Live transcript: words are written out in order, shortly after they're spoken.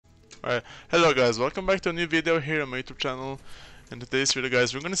Alright, hello guys, welcome back to a new video here on my YouTube channel. In today's video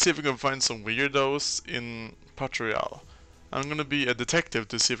guys, we're gonna see if we can find some weirdos in royale. I'm gonna be a detective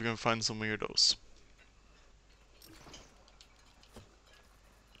to see if we can find some weirdos.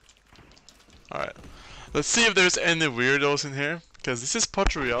 Alright, let's see if there's any weirdos in here, because this is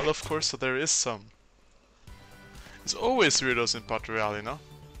royale of course, so there is some. There's always weirdos in royale, you know?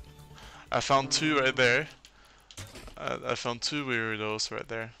 I found two right there. I found two weirdos right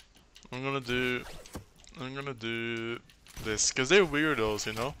there. I'm gonna do this, because they're weirdos,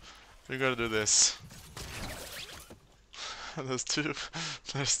 you know? We gotta do this. there's two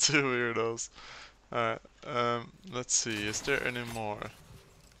weirdos. Alright, let's see, is there any more?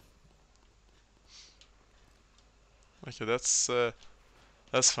 Okay, that's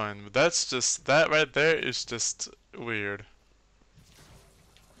fine, but that's just, that right there is just weird.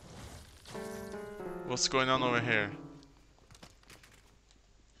 What's going on over here?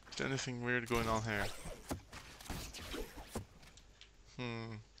 Is there anything weird going on here?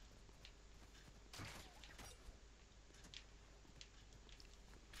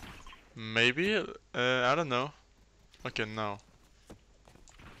 Maybe? I don't know. Okay, no.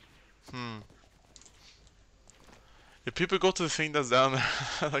 If people go to the thing that's down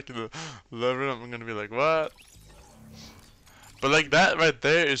there, like the lever, I'm gonna be like, what? But like that right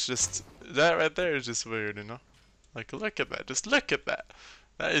there is just weird, you know? Like, look at that, just look at that.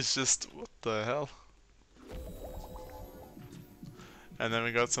 That is just, what the hell? And then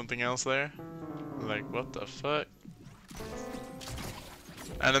we got something else there. Like, what the fuck?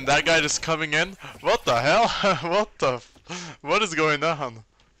 And then that guy just coming in. What the hell? What is going on?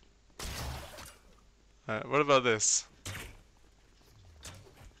 Alright, what about this?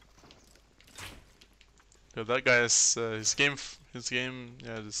 Yeah, that guy is, his game,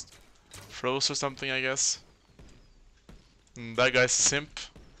 yeah, just froze or something, I guess. And that guy's simp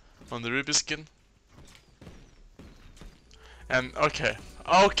on the Ruby skin. And okay,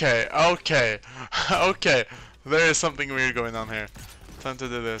 there is something weird going on here. Time to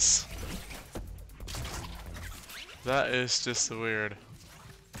do this. That is just weird.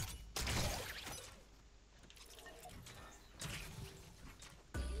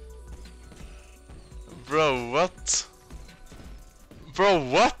 Bro, what? Bro,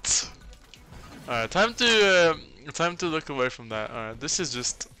 what? Alright, time to look away from that. Alright, this is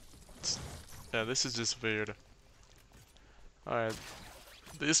just, yeah, this is just weird. Alright,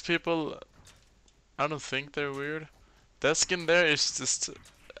 these people, I don't think they're weird. That skin there is just,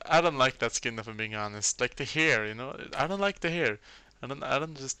 I don't like that skin if I'm being honest. Like the hair, you know, I don't like the hair. I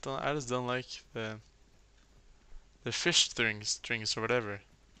just don't like the fish strings or whatever.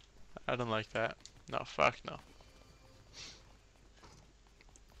 I don't like that. No, fuck no.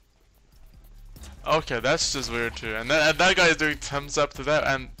 Okay, that's just weird too. And that guy is doing thumbs up to that,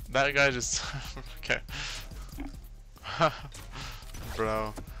 and that guy just okay.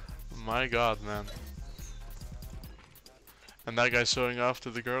 Bro, my god, man. And that guy showing off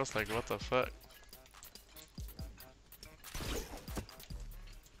to the girls, like, what the fuck?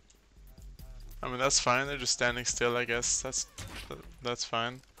 I mean, that's fine. They're just standing still, I guess. That's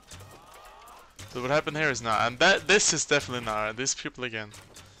fine. So what happened here is not, and this is definitely not. These people again.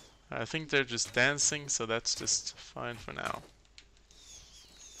 I think they're just dancing, so that's just fine for now.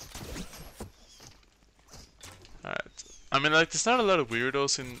 Alright. I mean, like, there's not a lot of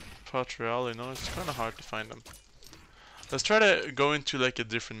weirdos in royale, you know, it's kind of hard to find them. Let's try to go into, like, a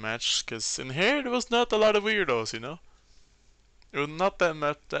different match, because in here there was not a lot of weirdos, you know? There was not that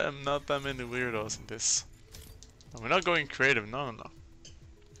many weirdos in this. And we're not going creative, no.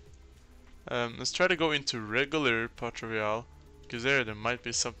 Let's try to go into regular royale, because there might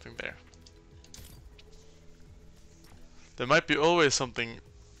be something there. There might be always something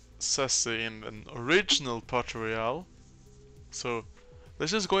sussy in an original royale. So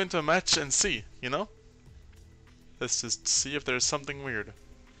let's just go into a match and see, you know? Let's just see if there's something weird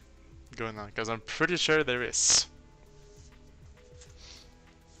going on, because I'm pretty sure there is.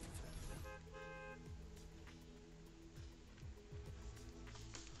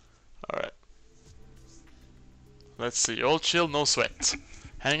 Alright. Let's see, all chill, no sweat.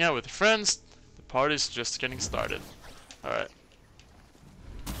 Hang out with friends, the party's just getting started. Alright.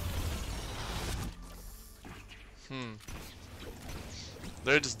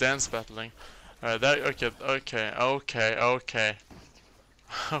 They're just dance battling. Alright, okay.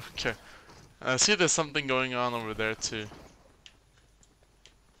 Okay. I see there's something going on over there too.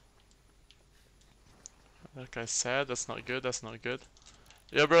 That guy's sad, that's not good.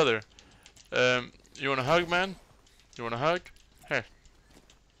 Yeah, brother. You wanna hug, man? You wanna hug? Here.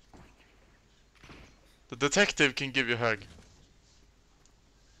 The detective can give you a hug.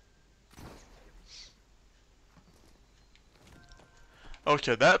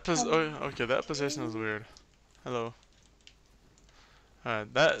 Okay, okay, that position is weird. Hello.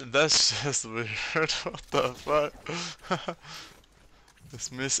 Alright, that's just weird. What the fuck?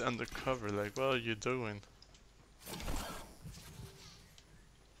 This miss undercover, like, what are you doing?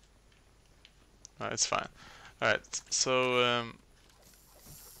 Alright, it's fine. Alright, so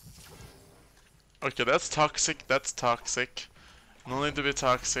okay, that's toxic, that's toxic. No need to be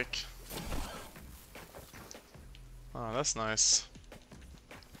toxic. Oh, that's nice.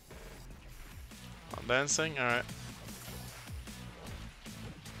 Oh, dancing, alright.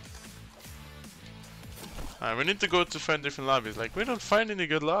 Alright, we need to go to find different lobbies. Like, we don't find any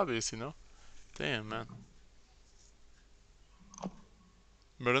good lobbies, you know? Damn, man.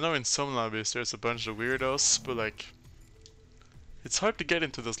 But I know in some lobbies there's a bunch of weirdos, but like... it's hard to get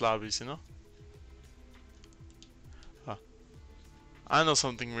into those lobbies, you know? Ah. I know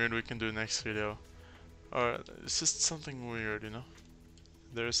something weird we can do next video. Or, it's just something weird, you know?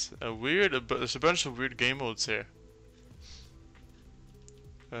 There's a bunch of weird game modes here.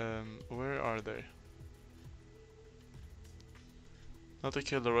 Where are they? Not to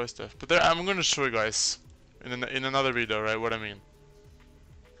kill the royal stuff, but there, I'm gonna show you guys in another video, right? What I mean.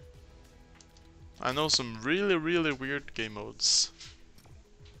 I know some really weird game modes.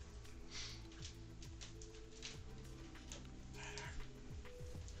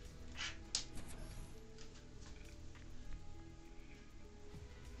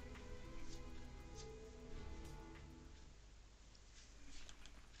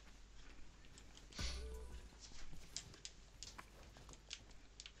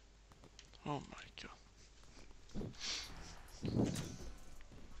 Oh my god.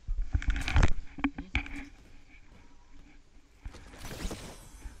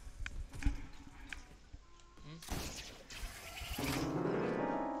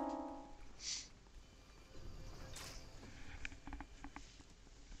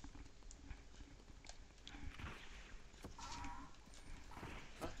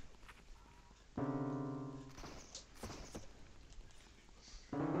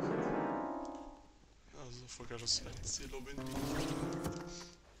 Alltså, folk är så svetsig i lobbyn.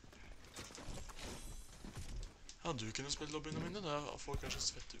 Ja, du kunde spela lobbyn om innan där. Folk är så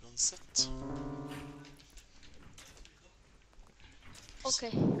svettiga uansett.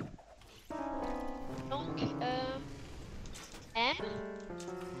 Okej. Donc, M.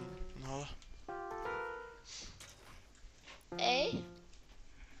 Ja. A.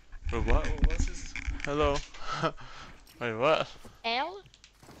 But what's this? Hello. Wait, what? L.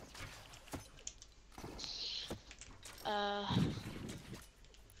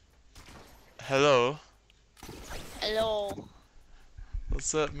 Hello. Hello.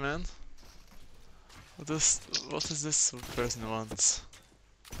 What's up, man? What is this person wants?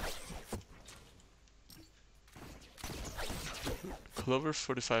 Clover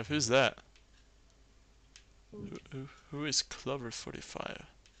 45, who's that? Who is Clover 45?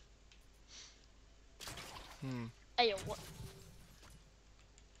 Hey, what?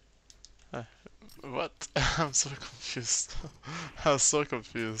 What? I'm so confused. I'm so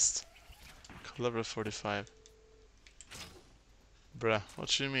confused. Clover 45. Bruh,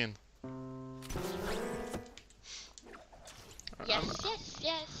 what you mean?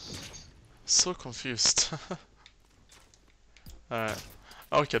 Yes. So confused. Alright.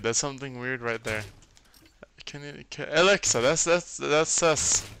 Okay, there's something weird right there. Alexa, that's sus.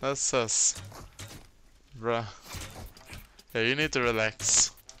 That's sus. Bruh. Yeah, you need to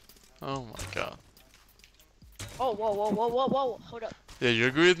relax. Oh my god. Oh, whoa, hold up. Yeah, you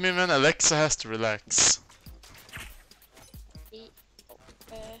agree with me, man? Alexa has to relax.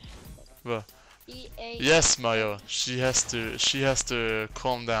 What? Yes, Mayo. She has to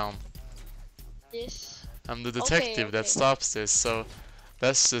calm down. This. I'm the detective Okay. that stops this, so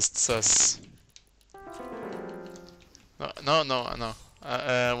that's just sus. No.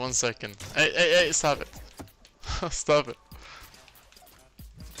 1 second. Hey, stop it. Stop it.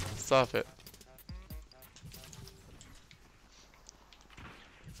 Stop it.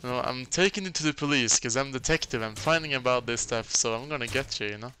 No, I'm taking it to the police because I'm detective. I'm finding about this stuff, so I'm gonna get you,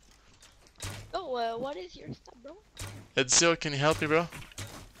 you know? Oh, what is your stuff, bro? Ezio, can you help me, bro?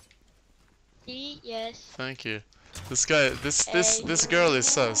 D, yes. Thank you. This girl is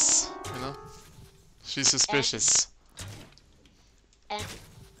sus, you know? She's suspicious. N.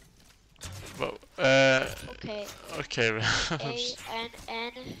 Well, Okay. okay.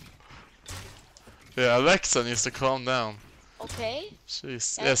 N. Yeah, Alexa needs to calm down. Okay.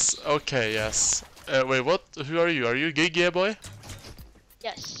 Jeez. Yes. Okay. Yes. Wait. What? Who are you? Are you Gig Yeah Boy?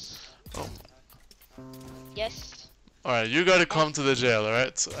 Yes. Oh. Yes. All right. You gotta come to the jail. All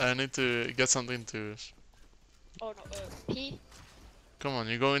right. I need to get something to. Oh no. P. Come on,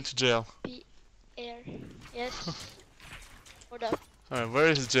 you're going to jail. P air. Yes. Hold up. Alright, where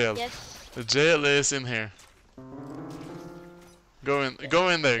is the jail? Yes. The jail is in here. Go in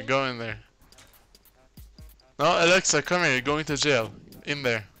there, Okay. go in there. No, Alexa, come here, you're going to jail. In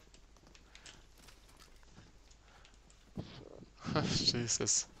there.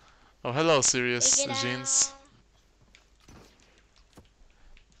 Jesus. Oh, hello, serious Take it jeans.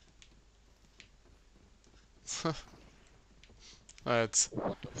 Alright.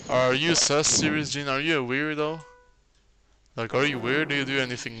 Are you sus, serious Jean? Are you a weirdo? Like, are you weird? Do you do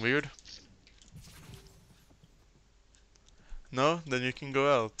anything weird? No? Then you can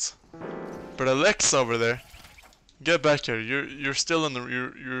go out. But Alexa over there, get back here. You're still on the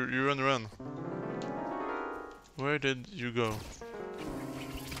you're on the run. Where did you go?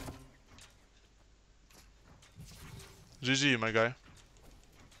 GG, my guy.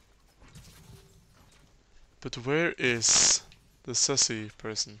 But where is the sussy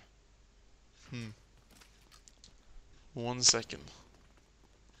person? 1 second.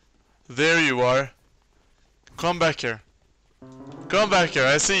 There you are. Come back here. Come back here.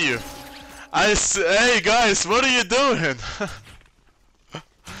 I see you. Hey guys, what are you doing?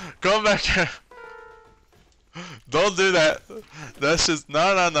 Come back here. Don't do that. That's just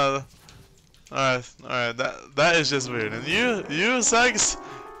no. Alright. That is just weird. And you Sags,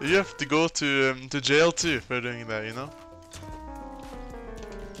 you have to go to jail too for doing that. You know.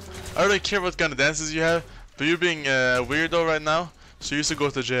 I don't care what kind of dances you have, but you're being a weirdo right now, so you used to go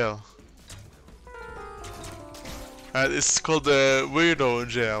to jail. It's called the weirdo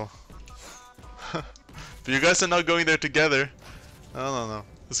jail. But you guys are not going there together. I don't know.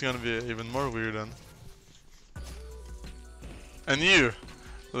 It's gonna be even more weird then. And you,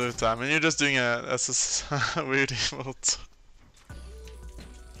 Blue Time, and you're just doing a weird emote.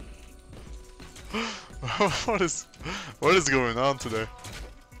 What is going on today?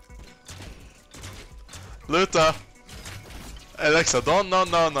 Luta! Alexa, don't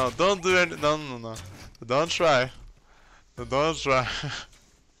do any, no. Don't try. Don't try.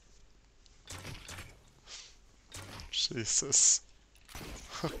 Jesus.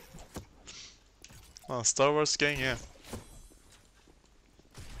 Oh, Star Wars gang, yeah.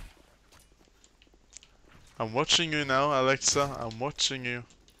 I'm watching you now, Alexa. I'm watching you.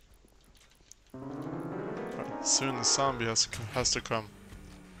 Soon the zombie has to come.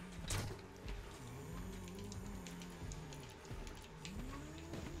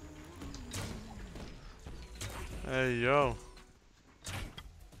 Hey yo,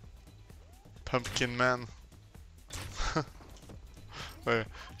 Pumpkin Man. Wait,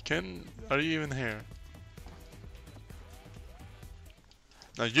 are you even here?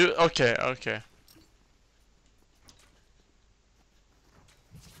 No, you okay.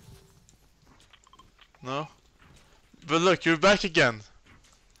 No? But look, you're back again.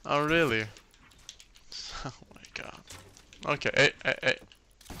 Oh really? Oh my god. Okay, hey.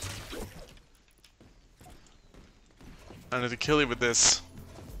 I need to kill you with this.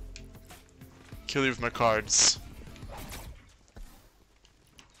 Kill you with my cards.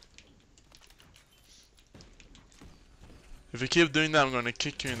 If you keep doing that, I'm gonna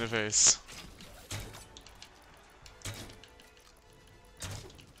kick you in the face.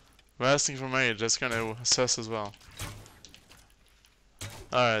 We're asking for my age, that's gonna assess as well.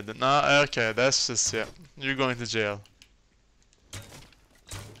 Alright, no, okay, that's just, yeah. You're going to jail.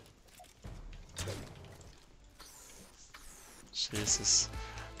 Jesus.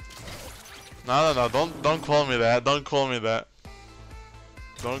 No, don't call me that. Don't call me that.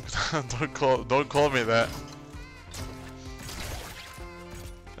 Don't call me that.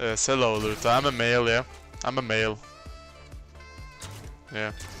 Yes, hello, Luta. I'm a male, yeah. I'm a male.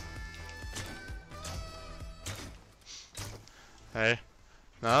 Yeah. Hey.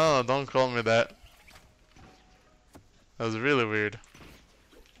 No, don't call me that. That was really weird.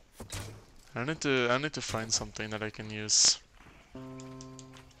 I need to find something that I can use.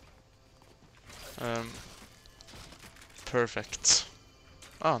 Perfect.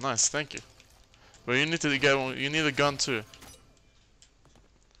 Oh, nice, thank you. But you need to get one. You need a gun too.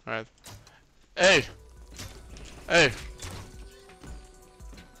 Alright. Hey!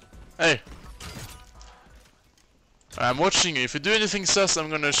 I'm watching you. If you do anything sus, I'm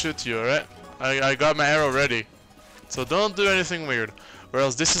gonna shoot you, alright? I got my arrow ready. So don't do anything weird, or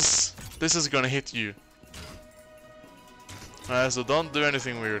else this is gonna hit you. Alright, so don't do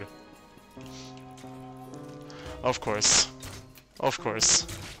anything weird. Of course.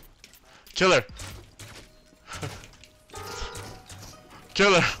 Killer!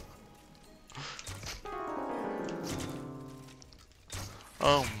 Killer!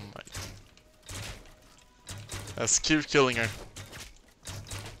 Oh my. Let's keep killing her.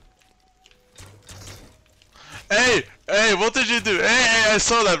 Hey, what did you do? Hey, I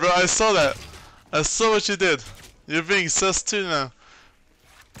saw that, bro. I saw that. I saw what you did. You're being sus too now.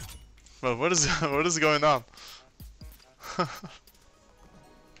 Bro, what is what is going on?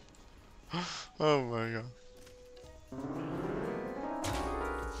 Oh my god.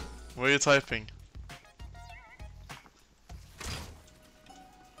 What are you typing?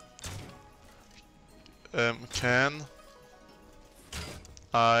 Can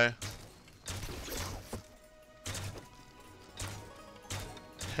I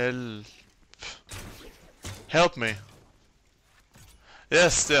help me?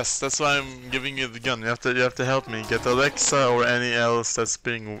 Yes, that's why I'm giving you the gun. You have to help me get Alexa or any else that's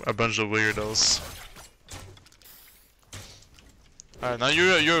being a bunch of weirdos. Alright, now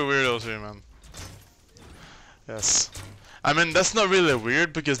you're a weirdo too, man. Yes. I mean, that's not really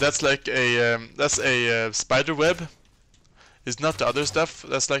weird because that's like a spider web. It's not the other stuff.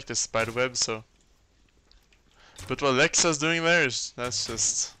 That's like the spider web. So, but what Alexa's doing there is that's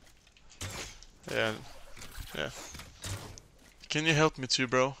just yeah. Can you help me too,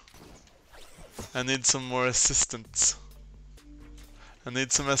 bro? I need some more assistance. I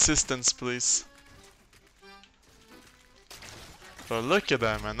need some assistance, please. But look at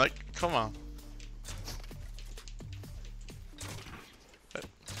that, man. Like, come on.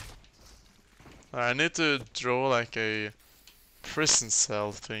 I need to draw like a prison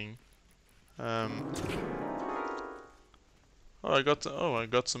cell thing. Oh, I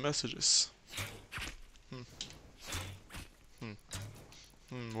got some messages.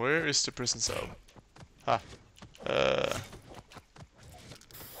 Where is the prison cell? Ah.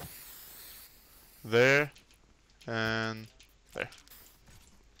 There and there.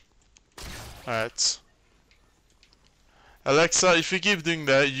 Alright. Alexa, if you keep doing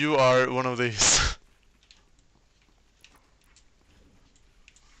that, you are one of these.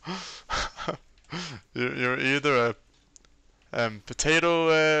 You're either a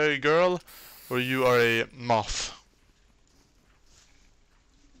potato girl or you are a moth.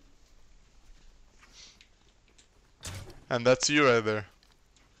 And that's you right there.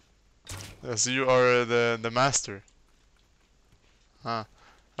 Yes, you are the master. Ah.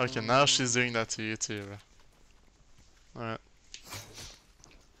 Okay, now she's doing that to you too. Alright.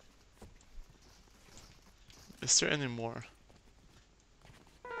 Is there any more?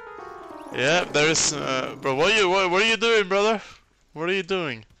 Yeah, there is. Bro, what are you doing, brother? What are you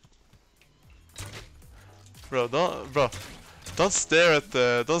doing? Bro, don't stare at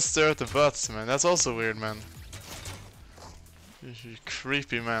the butts, man. That's also weird, man. You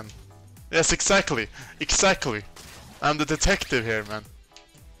creepy man. Yes, exactly. I'm the detective here, man.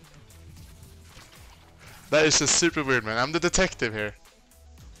 That is just super weird, man. I'm the detective here.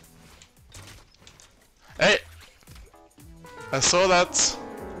 Hey! I saw that.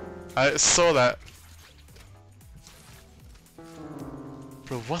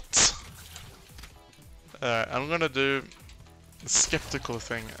 Bro, what? I'm gonna do the skeptical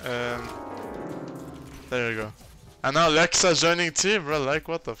thing. There you go. And now Alexa joining too, bro. Like,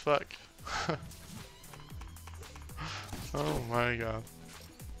 what the fuck? Oh my god.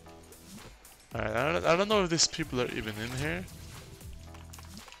 Alright, I don't know if these people are even in here.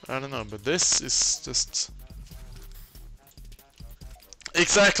 I don't know, but this is just...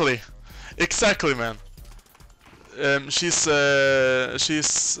 Exactly, man. She's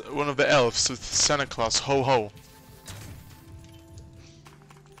one of the elves with Santa Claus. Ho ho.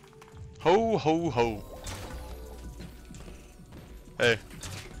 Ho ho ho. Hey.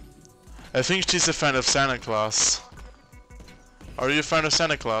 I think she's a fan of Santa Claus. Are you a fan of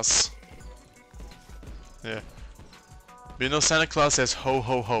Santa Claus? Yeah. But you know Santa Claus says ho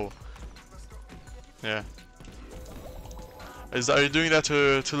ho ho. Yeah. Are you doing that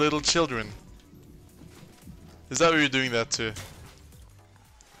to little children? Is that what you're doing that to?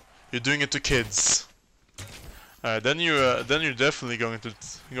 You're doing it to kids. Alright, then you're definitely going to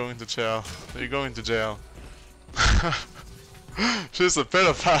jail. You're going to jail. She's a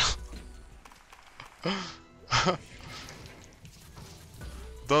pedophile.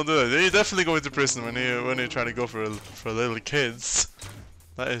 Don't do that. You're definitely going to prison when you're trying to go for little kids.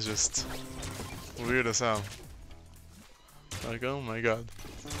 That is just weird as hell. Like, oh my god.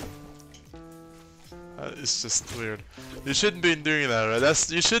 It's just weird. You shouldn't be doing that, right?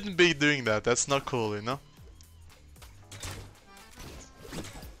 You shouldn't be doing that. That's not cool, you know?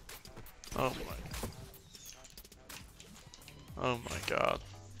 Oh my. Oh my god.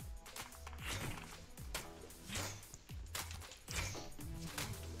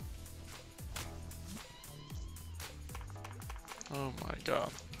 Oh my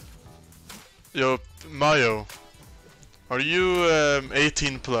god. Yo, Mayo. Are you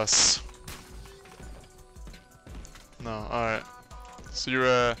 18 plus? No. All right. So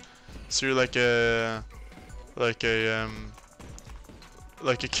you're like a like a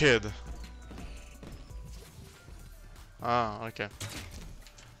like a kid. Ah, okay.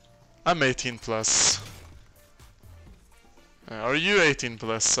 I'm 18 plus. Are you 18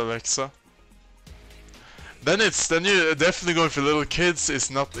 plus, Alexa? Then you're definitely going for little kids. It's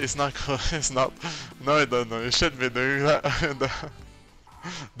not it's not. No, I don't know. You shouldn't be doing that.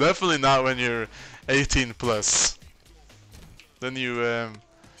 Definitely not when you're 18 plus. Then you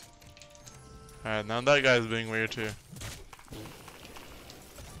Alright, now that guy's being weird too.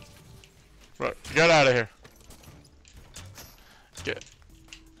 Right, get out of here.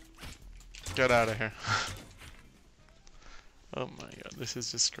 Get out of here. Oh my god, this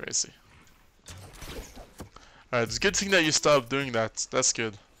is just crazy. Alright, it's a good thing that you stopped doing that. That's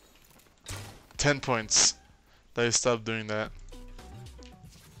good. 10 points that you stopped doing that.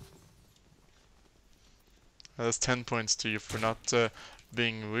 That's 10 points to you for not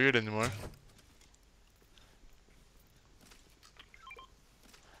being weird anymore.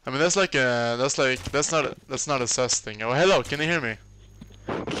 I mean, that's not a sus thing. Oh, hello, can you hear me?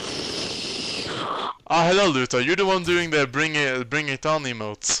 Oh, hello, Luta. You're the one doing the bring it on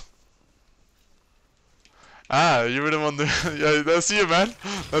emotes. Ah, you were the one doing. Yeah, I see you, man.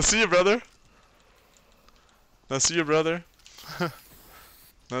 I see you, brother. I see you, brother.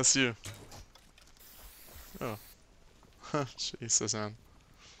 That's you. Oh. Jesus, man.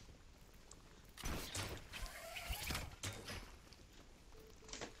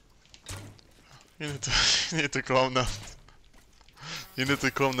 You need to calm down. You need to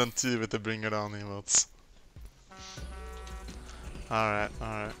calm down too with the bring it on emotes. Alright.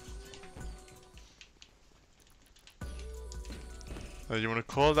 You wanna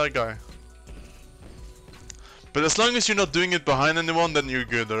call that guy? But as long as you're not doing it behind anyone, then you're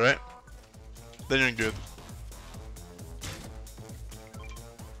good, alright? Then you're good.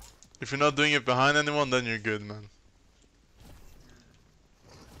 If you're not doing it behind anyone, then you're good, man.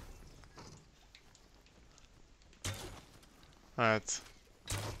 Alright.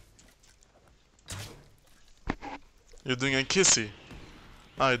 You're doing a kissy.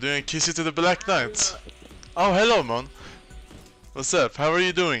 Ah, you're doing a kissy to the Black Knight. Oh, hello, man. What's up? How are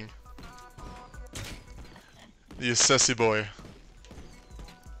you doing? You sassy boy.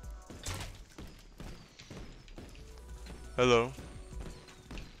 Hello.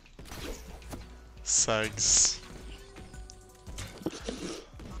 Sags.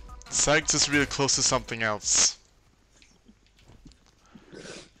 Sags is really close to something else.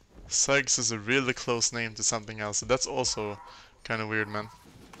 Sags is a really close name to something else. So that's also kind of weird, man.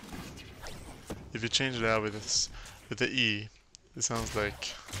 If you change it out with the E, it sounds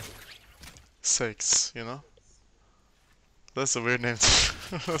like sex, you know? That's a weird name.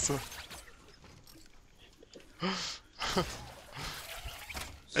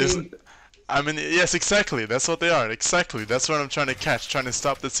 I mean, yes, exactly. That's what they are. Exactly. That's what I'm trying to catch. Trying to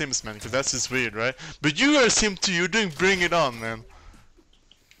stop the Sims, man. Because that's just weird, right? But you are a Sim too. You're doing Bring It On, man.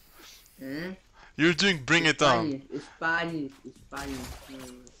 You're doing Bring It On. Spanish.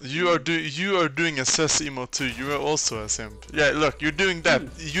 You are doing a Sus emo too. You are also a Simp. Yeah, look, you're doing that.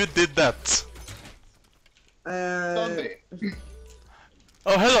 You did that. Oh,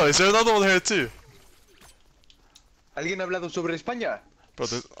 hello. Is there another one here too? ¿Alguien ha hablado sobre España?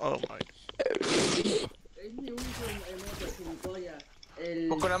 But oh my.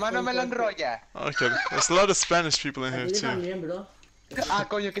 Pues con la mano me la enrolla. Okay, there's a lot of Spanish people in here too. Ah,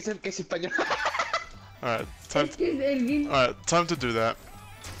 coño, que es español. Alright, time to do that.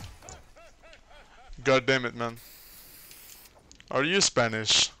 God damn it, man. Are you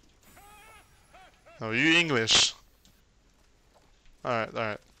Spanish? No, are you English?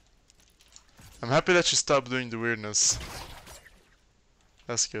 Alright. I'm happy that you stopped doing the weirdness.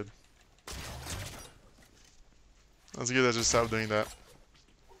 That's good. That's good that you stopped doing that.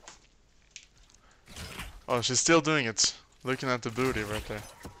 Oh, she's still doing it. Looking at the booty right there.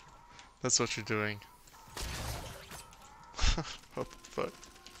 That's what you're doing. What the fuck?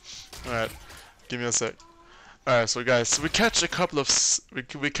 Alright, give me a sec. Alright, so guys, we catched a couple of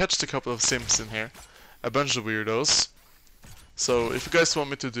Sims in here. A bunch of weirdos. So if you guys want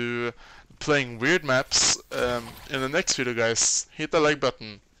me to do playing weird maps in the next video, guys, hit the like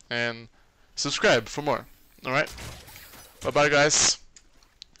button and subscribe for more. Alright? Bye bye, guys.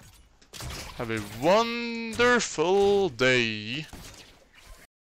 Have a wonderful day.